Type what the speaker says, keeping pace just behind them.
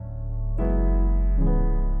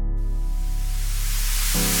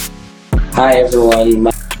Hi everyone,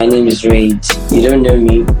 my name is Raid. You don't know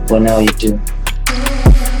me, but now you do.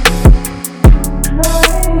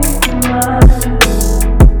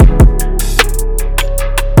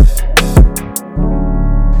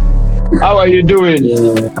 How are you doing?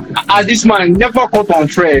 Yeah. This man never caught on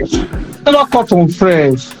fresh. Never caught on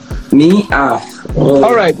fresh. Me?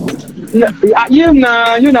 All right. You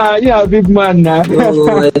a big man now.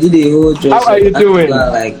 Oh, I did a whole dress. How are you doing?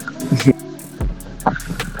 Like,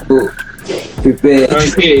 oh, prepare.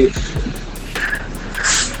 Okay.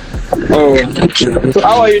 Oh. So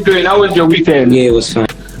how are you doing? How was your weekend? Yeah, it was fine.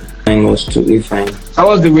 It was totally fine. How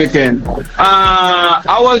was the weekend?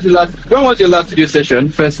 How was the last? When was your last studio session?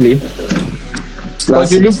 Firstly,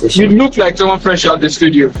 because you look like someone fresh out the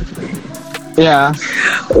studio. Yeah,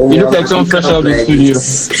 Oh, you look like someone fresh out the studio.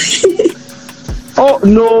 Oh,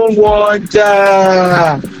 no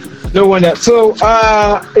wonder. No wonder. So,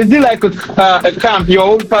 is it like a camp, your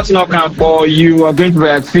own personal camp, or you are going to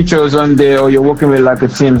write features on there, or you're working with like a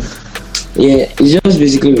team? Yeah, it's just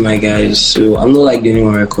basically with my guys. So I'm not like the only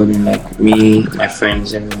one recording. Like me, my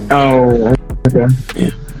friends, everyone. Oh, okay.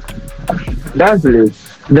 Yeah. That's it.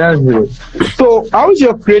 That's it. So, how is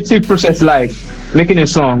your creative process like? Making a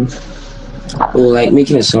song? Oh, like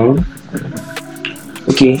making a song.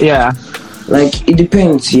 Okay. Yeah. Like it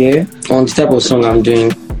depends, yeah, on the type of song I'm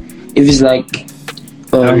doing. If it's like,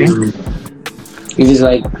 if it's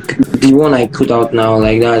like the one I put out now,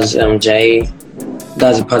 like that's Jai,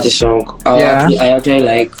 that's a party song. I actually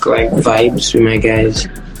like vibes with my guys,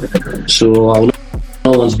 so I would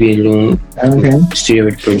not want to be alone. Okay. Studio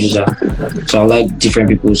with producer, so I like different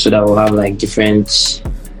people, so that we'll have like different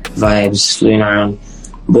vibes flowing around.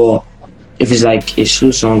 But if it's like a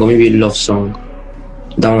slow song or maybe a love song,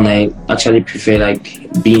 that one I actually prefer like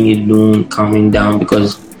being alone, calming down,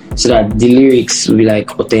 because so that the lyrics will be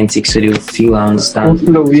like authentic, so they'll feel and understand.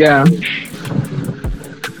 Yeah.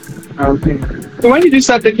 Okay. So when did you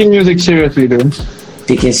start taking music seriously, though?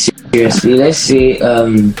 Taking seriously, let's say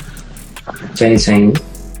 2020.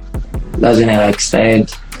 That's when I like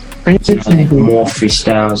started like more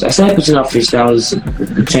freestyles. I started putting out freestyles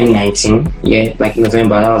 2019. Yeah, like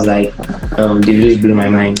November. That was like the really blew my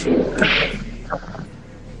mind.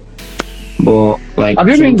 But like, have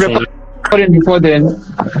you been recording before then?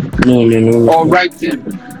 No. Or writing?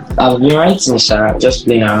 I've been writing, sir. Just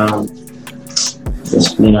playing around.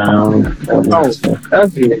 Oh,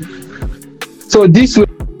 that's it. So this way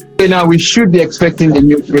now we should be expecting the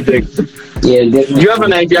new project. Yeah, definitely. Do you have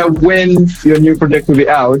an idea when your new project will be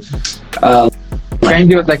out? Can you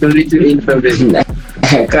give us like a little intro of it? I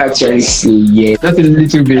can't actually see yet. Just a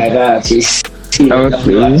little bit. I can't actually see.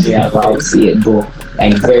 Okay. Yeah, I'll see it, but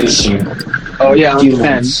like very soon. Oh yeah, I Few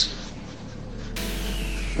understand. months.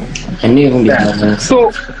 I knew even be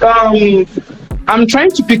So, I'm trying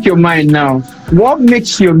to pick your mind now. What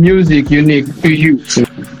makes your music unique to you?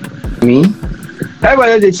 Me?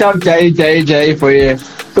 Everybody they shout Jai for you.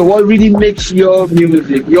 So what really makes your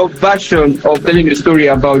music, your version of telling a story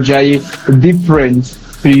about Jai different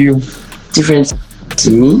to you? Different to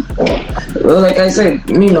me? Well, like I said,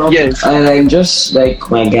 me no. Yes. I like just like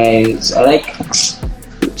my guys. I like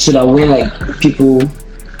so that when like people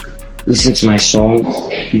listen to my song,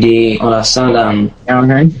 they understand and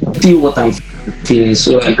feel what I'm feeling.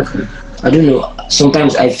 So like I don't know.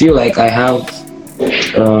 Sometimes I feel like I have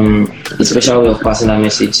a special way of passing that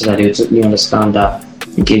message so that they will totally understand that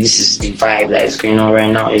okay, this is the vibe that is going on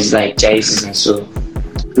right now. It's like Jai season, so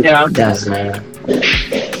yeah, that's my.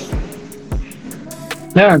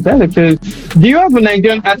 Yeah, that's the case. Do you have a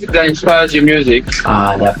Nigerian artist that inspires your music?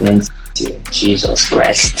 Definitely. Jesus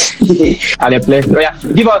Christ. Are they play? Oh, yeah.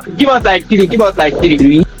 Give us like three. Give us like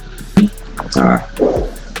three.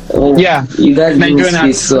 Oh, yeah. You guys give me Nigerian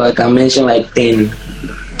space so I can mention like 10.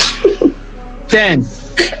 10.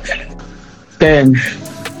 10.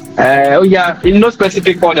 Oh yeah, in no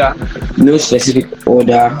specific order. No specific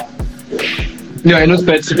order. No, in no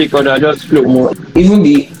specific order. Just flow. Even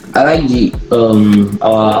I like the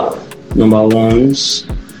our number ones.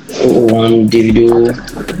 One Davido,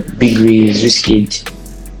 Big Riz, Wizkid,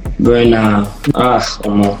 Burna.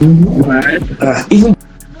 Even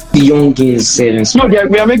the youngins said. No,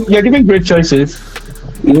 you're giving great choices.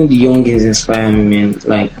 Even the youngins inspire me, man.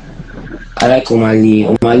 Like I like Omali.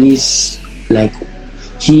 Omali's like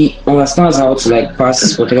he understands how to like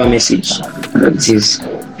pass whatever message it is.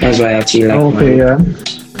 That's why I actually like okay, yeah.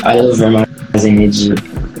 I love Verma's energy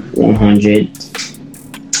 100.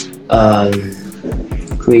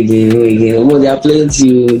 They are playing to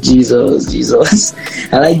you, Jesus.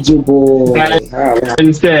 I like Joe Boy. I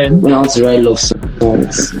understand. When I want to write love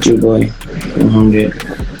songs, Joe Boy 100.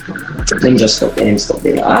 Let me just stop there. Let me stop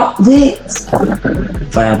there. Ah, wait.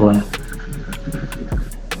 Fireboy.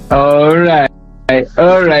 All right.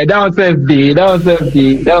 That was FD.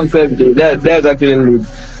 That's actually lit.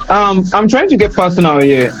 I'm trying to get personal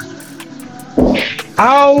here.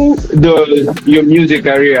 How does your music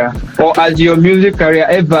career, or has your music career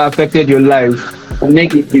ever affected your life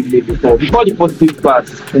negatively before? Before the positive part,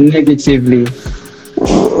 negatively.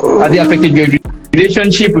 Has it affected your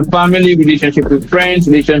relationship with family, relationship with friends,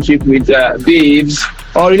 relationship with babes,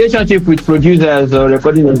 or relationship with producers or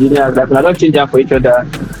recording engineers that are not changing for each other,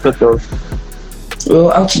 sort of?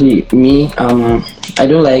 Well, actually, me, I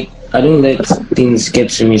don't let things get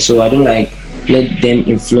to me, so I don't like let them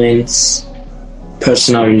influence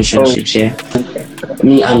personal relationships. Yeah,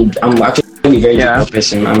 me, I'm actually a very different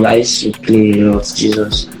person. I used to play a lot.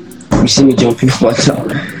 Jesus, you see me jumping up and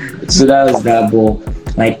down. So that was that. But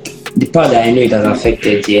like the part that I know it has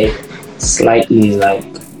affected, yeah, slightly, like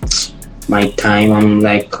my time. I'm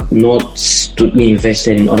like not totally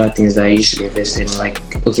invested in other things that I used to be invested in. Like,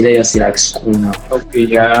 okay, let's just say like school now. Okay,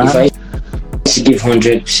 yeah. If I used to give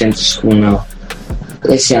 100% to school now,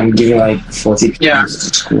 let's say I'm giving like 40% to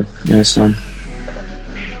school. You understand?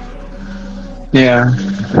 Yeah,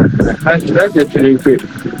 that's actually great.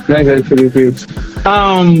 That's actually great.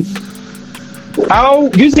 How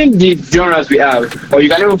using the genres we have, or you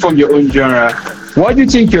can even form your own genre. What do you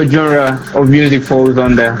think your genre of music falls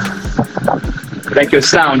under? Like your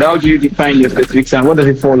sound, how do you define your specific sound? What does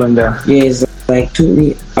it fall under? Yeah, it's like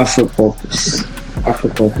totally Afropop.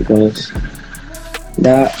 Afropop because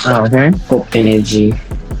that pop energy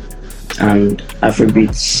and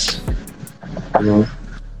Afrobeats, you know.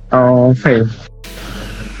 Oh, okay.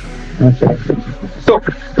 So,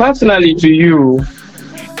 personally to you,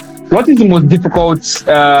 what is the most difficult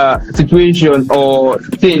situation or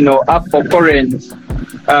thing or occurrence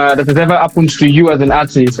that has ever happened to you as an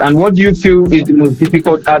artist? And what do you feel is the most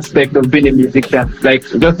difficult aspect of being a musician? Like,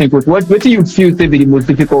 just think, what do you feel to be the most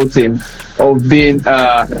difficult thing of being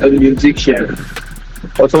a musician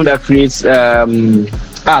or someone that creates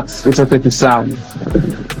art with respect to sound?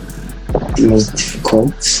 The most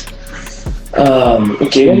difficult.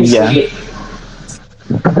 Okay, let me say,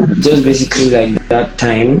 just basically like that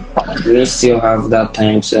time, you don't still have that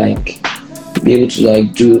time to like be able to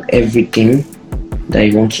like do everything that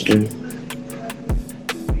you want to do.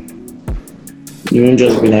 You won't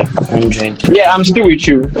just be like 100. Yeah, I'm still with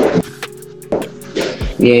you.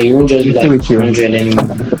 Yeah, you won't just be like 100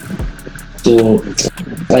 anymore. So,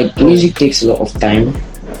 like, music takes a lot of time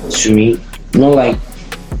to me.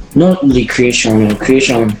 Not the creation.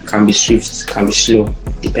 Creation can be swift, can be slow,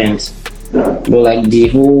 depends. But like the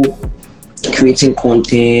whole creating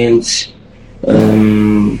content,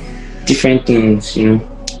 different things, you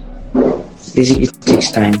know, basically it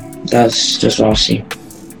takes time. That's just what I'll say.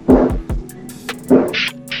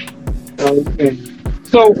 Okay.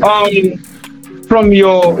 So, from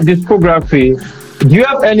your discography, do you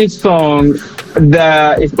have any song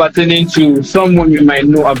that is pertaining to someone you might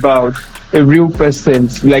know about? A real person,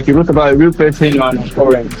 like you wrote about a real person on a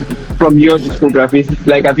forum from your discography.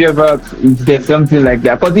 Like, have you ever did something like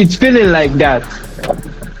that? Because it's feeling like that.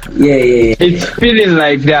 Yeah. It's feeling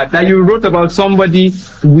like that. That you wrote about somebody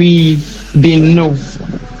we didn't know.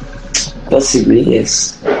 Possibly,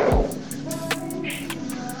 yes.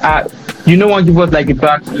 You know what? Give us like a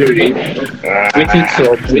backstory.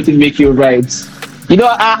 Waiting make you write. You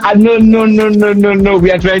know, no.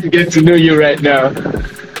 We are trying to get to know you right now.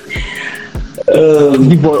 I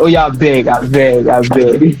beg.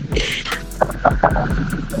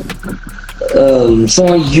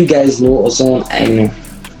 Someone you guys know or someone I know.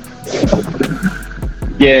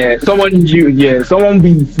 Yeah, someone you. Yeah, someone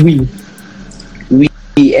we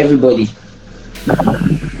everybody.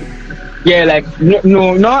 Yeah, like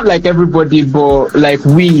no, not like everybody, but like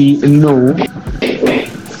we know.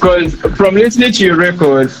 Because from listening to your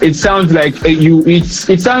record, it sounds like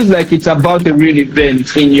it sounds like it's about a real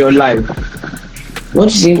event in your life. What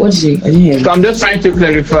you say? I didn't hear. So I'm just trying to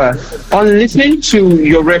clarify. On listening to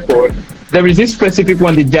your record, there is this specific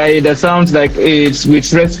one, the Jai, that sounds like it's with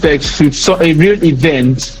respect to a real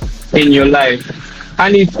event in your life.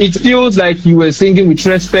 And it feels like you were singing with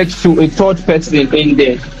respect to a third person in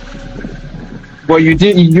there. But you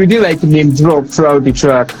did like name drop throughout the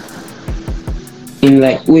track. In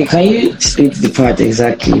like, wait, can you state the part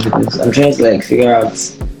exactly? Because I'm trying to like figure out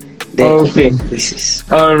the places.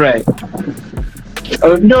 All right.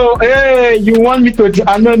 No, hey, you want me to?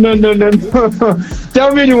 No.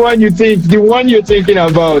 Tell me the one you think, the one you're thinking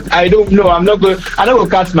about. I don't know. I'm not going. I'm not going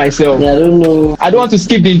to cast myself. Yeah, I don't know. I don't want to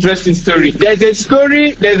skip the interesting story. There's a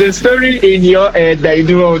story in your head that you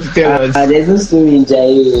don't want to tell us. There's no story in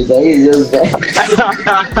Jai. Jai is just there.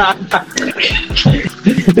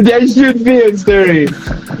 There should be a story.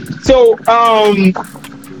 So,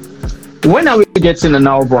 when are we getting an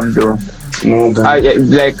album, though? No,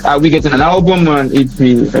 are we getting an album on EP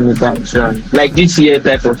anytime soon? Like this year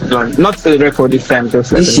type of song. Not the record this time, just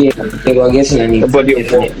this year. We're getting an EP. We're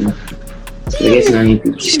getting an EP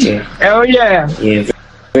this year. Hell yeah. Yeah,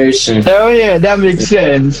 very soon. Hell yeah, that makes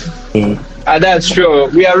sense. Yeah. That's true.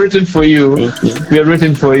 We are rooting for you. We are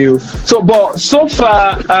rooting for you. So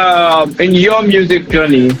far, in your music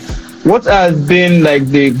journey, what has been like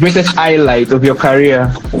the greatest highlight of your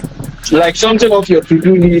career? Like something off your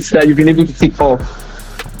to-do list that you've been able to tick off?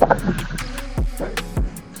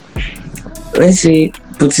 Let's say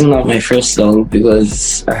putting out my first song,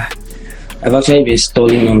 because I've actually been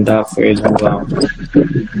stalling on that for a long while.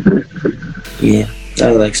 Yeah,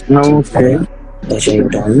 that's like okay. That's actually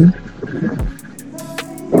done.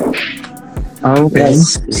 Okay.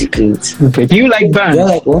 That's basically it. Okay. Do you like bands? Do you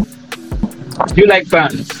like what? Do you like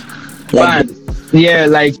bands? Like bands. Yeah,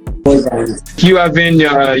 like you having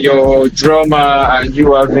your drummer and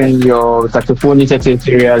you having your saxophonist,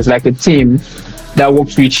 etc. as like a team that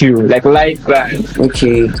works with you, like live bands.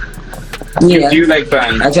 Okay. Yeah. Do you like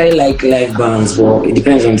bands? Actually, like live bands, but it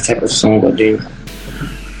depends on the type of song we're doing.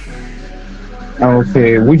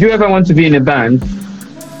 Okay. Would you ever want to be in a band?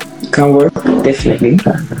 Can work, definitely.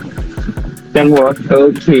 Can work.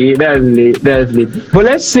 Okay, that's lit. But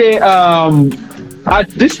let's say at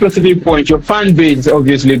this specific point, your fan base is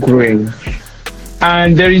obviously growing.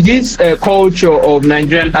 And there is this culture of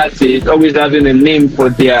Nigerian artists always having a name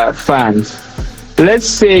for their fans. Let's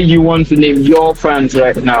say you want to name your fans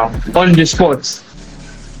right now on the spot.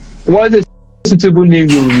 What is a suitable name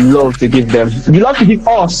you would love to give them? You love to give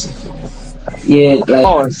us. Yeah, like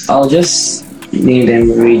us. I'll just name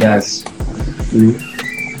them Raiders.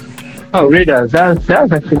 Oh, Raiders. That's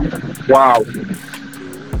actually wow.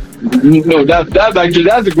 No,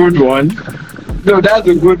 that's a good one. No, that's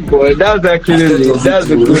a good one. That's a good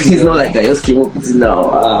one. It's not like I just came up with it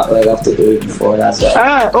now. Like after doing it before. That's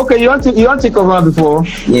why. Okay. You want to cover before?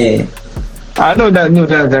 Yeah. I know that. No,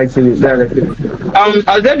 that's actually.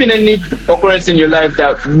 Has there been any occurrence in your life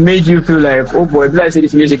that made you feel like, oh boy, I say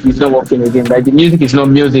this music is not working again, like the music is not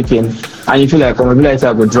musicking, and you feel like, oh, maybe I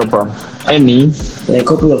have a dropper? Any? Like a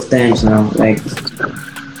couple of times now, like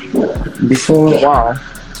before. Wow.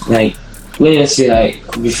 Like when you say like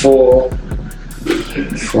before,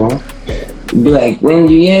 be like when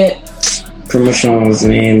you hear promotions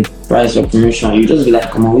and price of promotion, you just be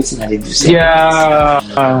like, come on, waiting at it. Yeah.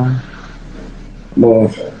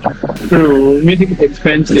 But true. Music is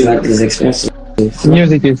expensive. Exactly, it's expensive.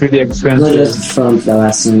 Music is really expensive. Not just the front that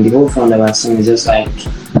we're seeing. The whole front that we're seeing is just like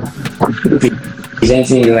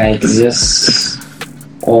presenting like it's just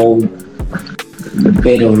all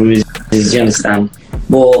bed of roses. Do you understand?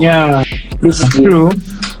 But yeah, basically, true.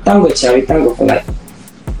 Thank God, Charlie. Thank God for like.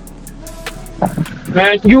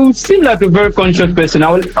 Man, you seem like a very conscious person.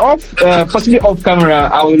 I will possibly off camera.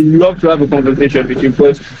 I would love to have a conversation with you,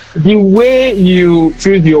 because the way you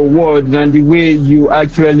choose your words and the way you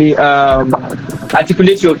actually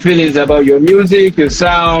articulate your feelings about your music, your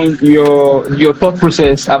sound, your thought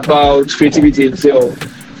process about creativity itself.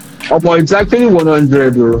 It's actually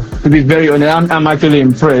 100, bro. To be very honest, I'm actually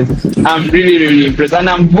impressed. I'm really impressed, and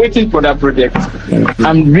I'm waiting for that project.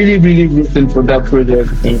 I'm really waiting for that project.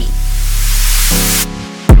 Thank you.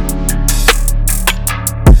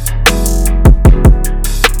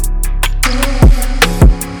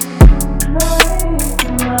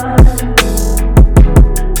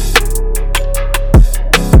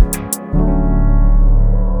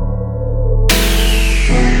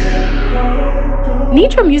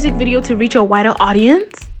 Need your music video to reach a wider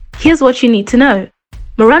audience? Here's what you need to know.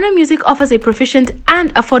 Murano Music offers a proficient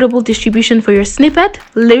and affordable distribution for your snippet,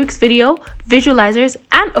 lyrics video, visualizers,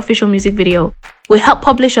 and official music video. We help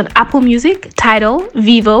publish on Apple Music, Tidal,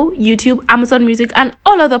 Vivo, YouTube, Amazon Music, and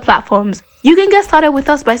all other platforms. You can get started with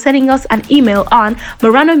us by sending us an email on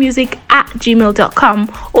muranomusic@gmail.com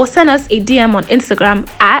or send us a DM on Instagram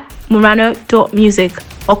 @murano.music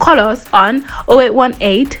or call us on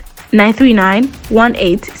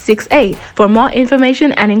 0818-939-1868 for more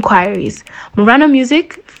information and inquiries. Murano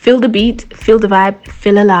Music, feel the beat, feel the vibe,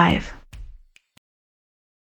 feel alive.